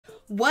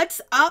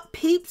What's up,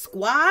 Peep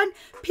Squad?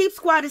 Peep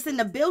Squad is in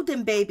the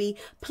building, baby.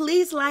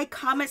 Please like,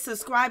 comment,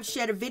 subscribe,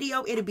 share the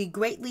video. It'll be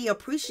greatly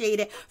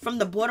appreciated from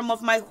the bottom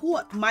of my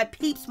heart. My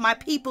peeps, my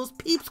peoples,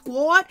 Peep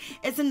Squad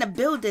is in the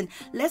building.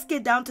 Let's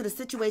get down to the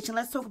situation.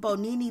 Let's talk about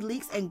Nene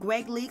Leakes and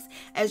Gregg Leakes.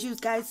 As you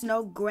guys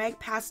know, Gregg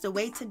passed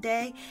away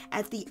today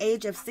at the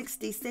age of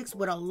 66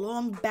 with a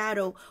long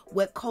battle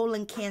with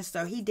colon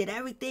cancer. He did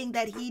everything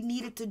that he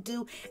needed to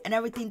do and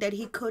everything that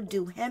he could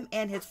do. Him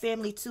and his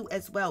family too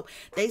as well.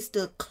 They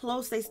stood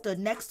close. They stood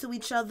next to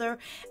each other,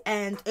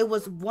 and it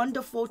was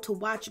wonderful to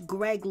watch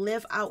Gregg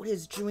live out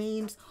his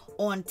dreams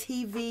on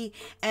TV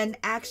and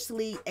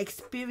actually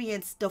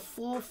experience the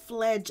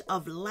full-fledged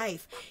of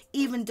life.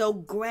 Even though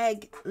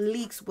Gregg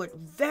Leakes was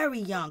very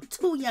young,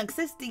 too young.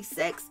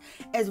 66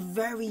 is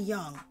very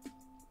young.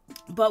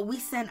 But we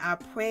send our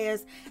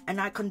prayers and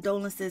our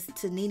condolences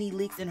to Nene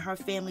Leakes and her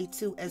family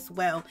too as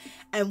well.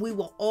 And we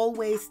will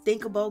always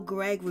think about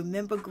Gregg,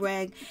 remember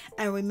Gregg,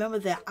 and remember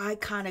that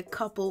iconic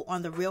couple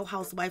on the Real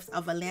Housewives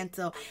of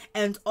Atlanta.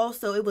 And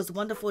also, it was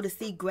wonderful to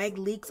see Gregg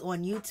Leakes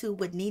on YouTube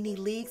with Nene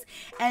Leakes.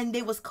 And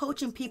they was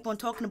coaching people and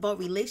talking about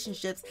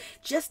relationships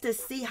just to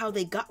see how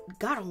they got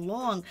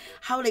along,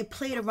 how they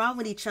played around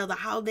with each other,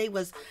 how they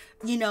was,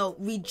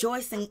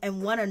 rejoicing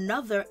in one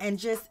another and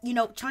just,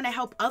 trying to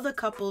help other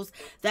couples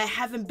that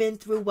haven't been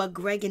through what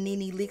Gregg and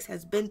Nene Leakes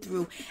has been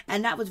through.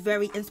 And that was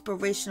very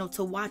inspirational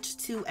to watch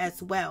too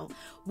as well.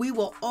 We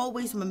will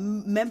always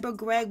remember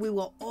Gregg. We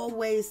will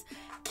always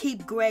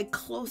keep Gregg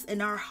close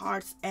in our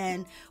hearts,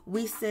 and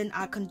we send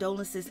our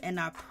condolences and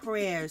our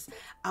prayers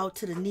out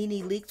to the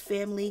Nene Leakes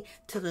family,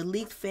 to the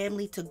Leakes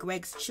family, to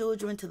Gregg's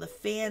children, to the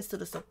fans, to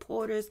the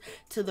supporters,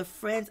 to the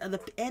friends,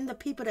 and the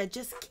people that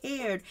just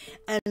cared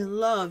and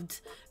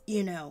loved,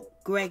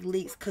 Gregg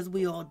Leakes, because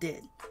we all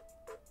did.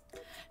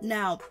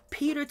 Now,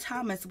 Peter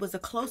Thomas was a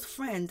close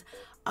friend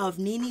of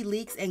Nene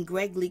Leakes and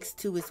Gregg Leakes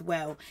too as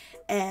well.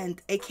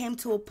 And it came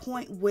to a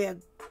point where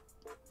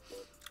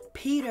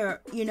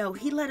Peter,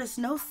 he let us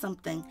know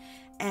something.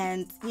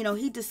 And,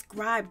 he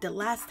described the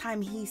last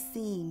time he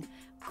seen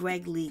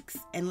Gregg Leakes.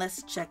 And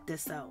let's check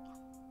this out.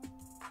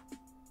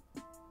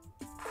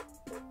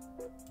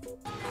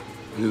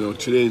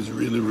 Today is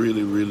really,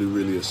 really, really,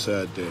 really a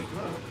sad day.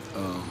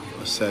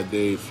 A sad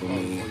day for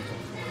me.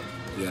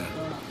 Yeah.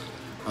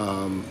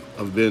 I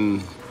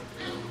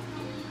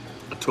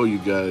told you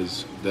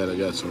guys that I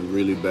got some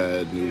really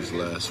bad news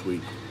last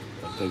week.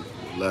 I think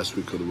last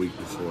week or the week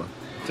before.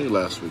 I think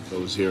last week. I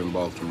was here in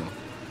Baltimore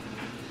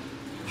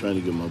trying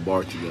to get my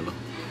bar together.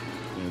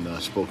 And I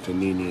spoke to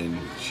Nene, and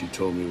she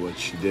told me what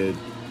she did.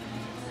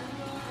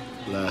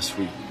 Last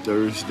week,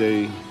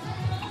 Thursday,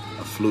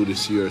 I flew to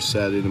see her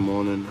Saturday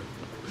morning.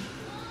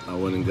 I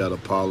went and got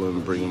Apollo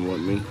and bring him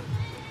with me.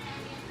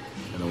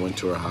 And I went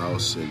to her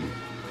house and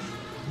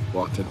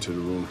walked into the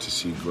room to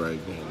see Gregg,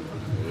 and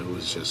it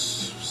was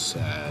just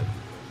sad.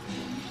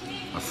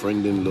 My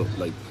friend didn't look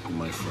like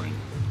my friend,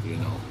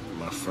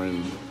 My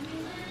friend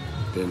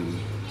been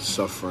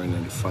suffering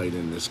and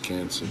fighting this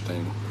cancer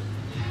thing,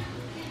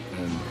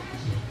 and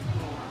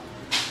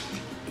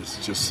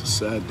it's just a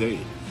sad day,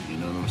 you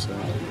know what I'm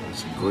saying?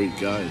 He's a great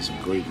guy, he's a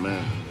great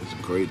man, he's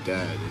a great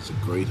dad, he's a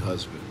great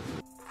husband.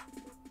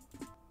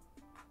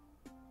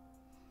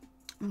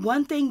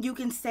 One thing you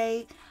can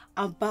say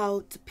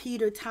about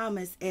Peter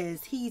Thomas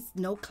is he's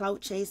no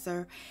clout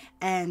chaser,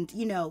 and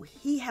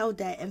he held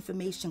that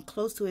information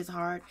close to his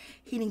heart.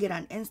 He didn't get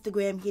on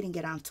Instagram, he didn't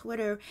get on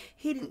Twitter,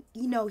 he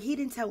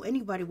didn't tell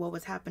anybody what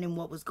was happening,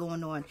 what was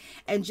going on.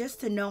 And just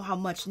to know how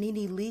much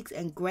Nene Leakes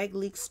and Gregg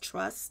Leakes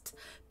trust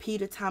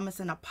Peter Thomas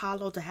and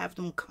Apollo, to have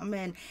them come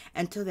in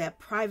into their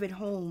private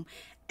home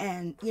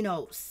and,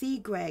 see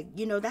Gregg,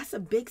 that's a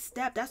big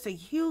step. That's a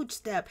huge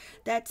step.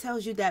 That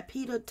tells you that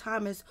Peter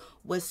Thomas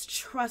was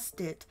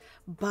trusted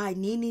by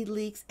Nene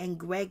Leakes and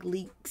Gregg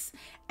Leakes.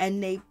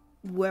 And they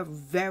were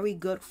very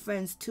good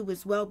friends too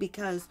as well,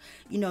 because,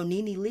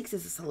 Nene Leakes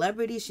is a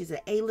celebrity. She's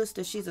an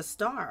A-lister. She's a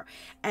star.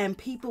 And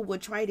people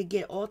would try to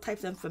get all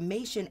types of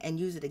information and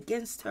use it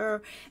against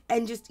her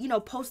and just,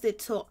 post it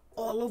to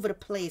all over the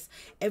place.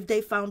 If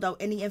they found out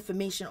any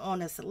information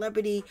on a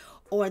celebrity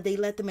or they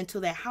let them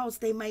into their house,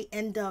 they might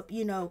end up,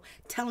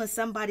 telling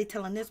somebody,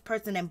 telling this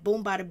person, and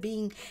boom, bada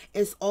bing,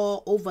 it's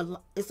all over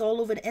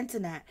the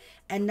internet.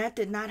 And that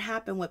did not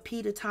happen with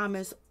Peter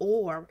Thomas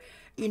or,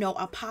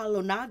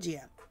 Apollo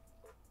Nadia.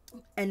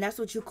 And that's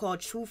what you call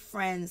true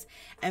friends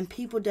and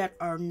people that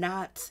are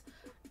not,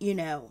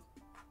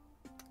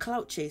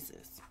 clout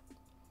chasers.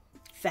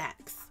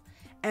 Facts.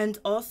 And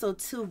also,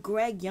 too,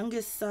 Gregg's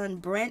youngest son,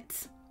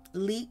 Brent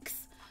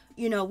Leakes,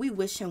 we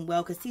wish him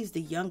well because he's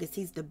the youngest.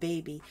 He's the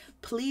baby.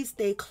 Please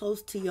stay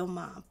close to your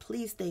mom.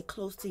 Please stay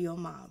close to your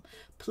mom.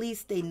 Please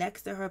stay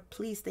next to her.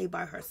 Please stay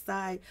by her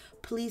side.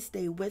 Please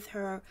stay with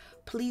her.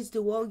 Please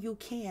do all you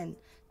can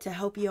to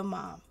help your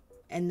mom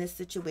in this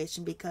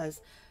situation,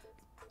 because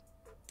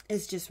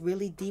it's just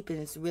really deep and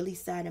it's really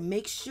sad. And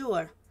make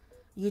sure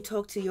You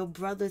talk to your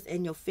brothers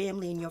and your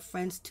family and your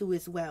friends too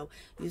as well.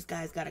 You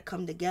guys got to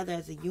come together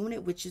as a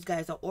unit, which you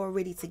guys are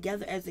already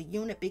together as a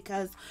unit,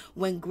 because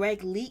when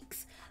Gregg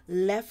Leaks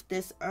left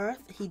this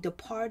earth, he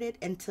departed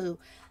into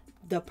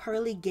the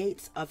pearly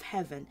gates of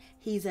heaven.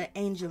 He's an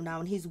angel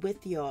now and he's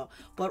with y'all.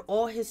 But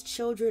all his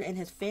children and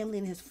his family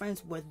and his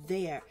friends were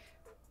there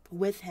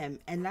with him.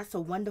 And that's a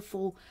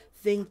wonderful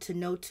thing to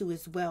know too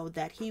as well,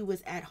 that he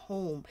was at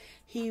home.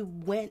 He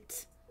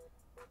went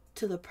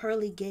to the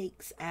pearly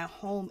gates at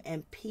home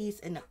in peace,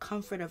 in the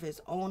comfort of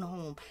his own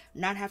home,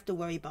 not have to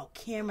worry about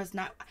cameras,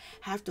 not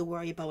have to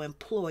worry about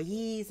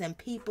employees and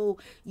people,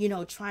 you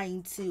know,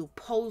 trying to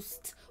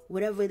post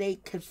whatever they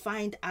could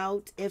find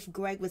out if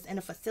Gregg was in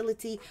a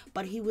facility.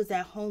 But he was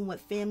at home with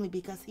family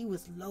because he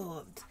was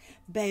loved,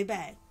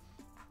 baby.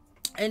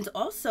 And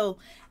also,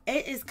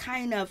 it is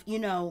kind of, you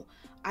know,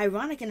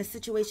 ironic in a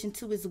situation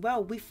too as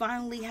well. We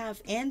finally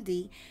have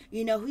Andy,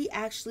 you know, he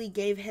actually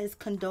gave his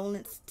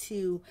condolence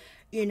to,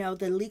 you know,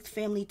 the Leaks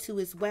family too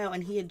as well,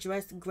 and he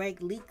addressed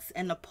Gregg Leaks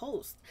in a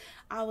post.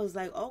 I was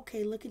like,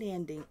 okay, look at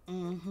Andy.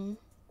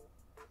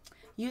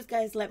 You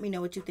guys let me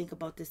know what you think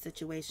about this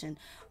situation.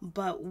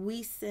 But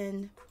we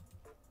send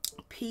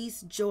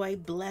peace, joy,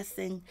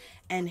 blessing,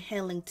 and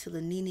healing to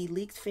the Nene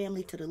Leaks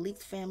family, to the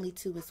Leaks family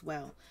too as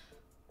well.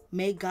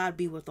 May God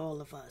be with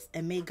all of us,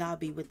 and may God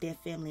be with their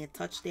family and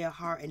touch their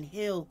heart and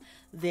heal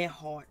their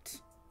heart.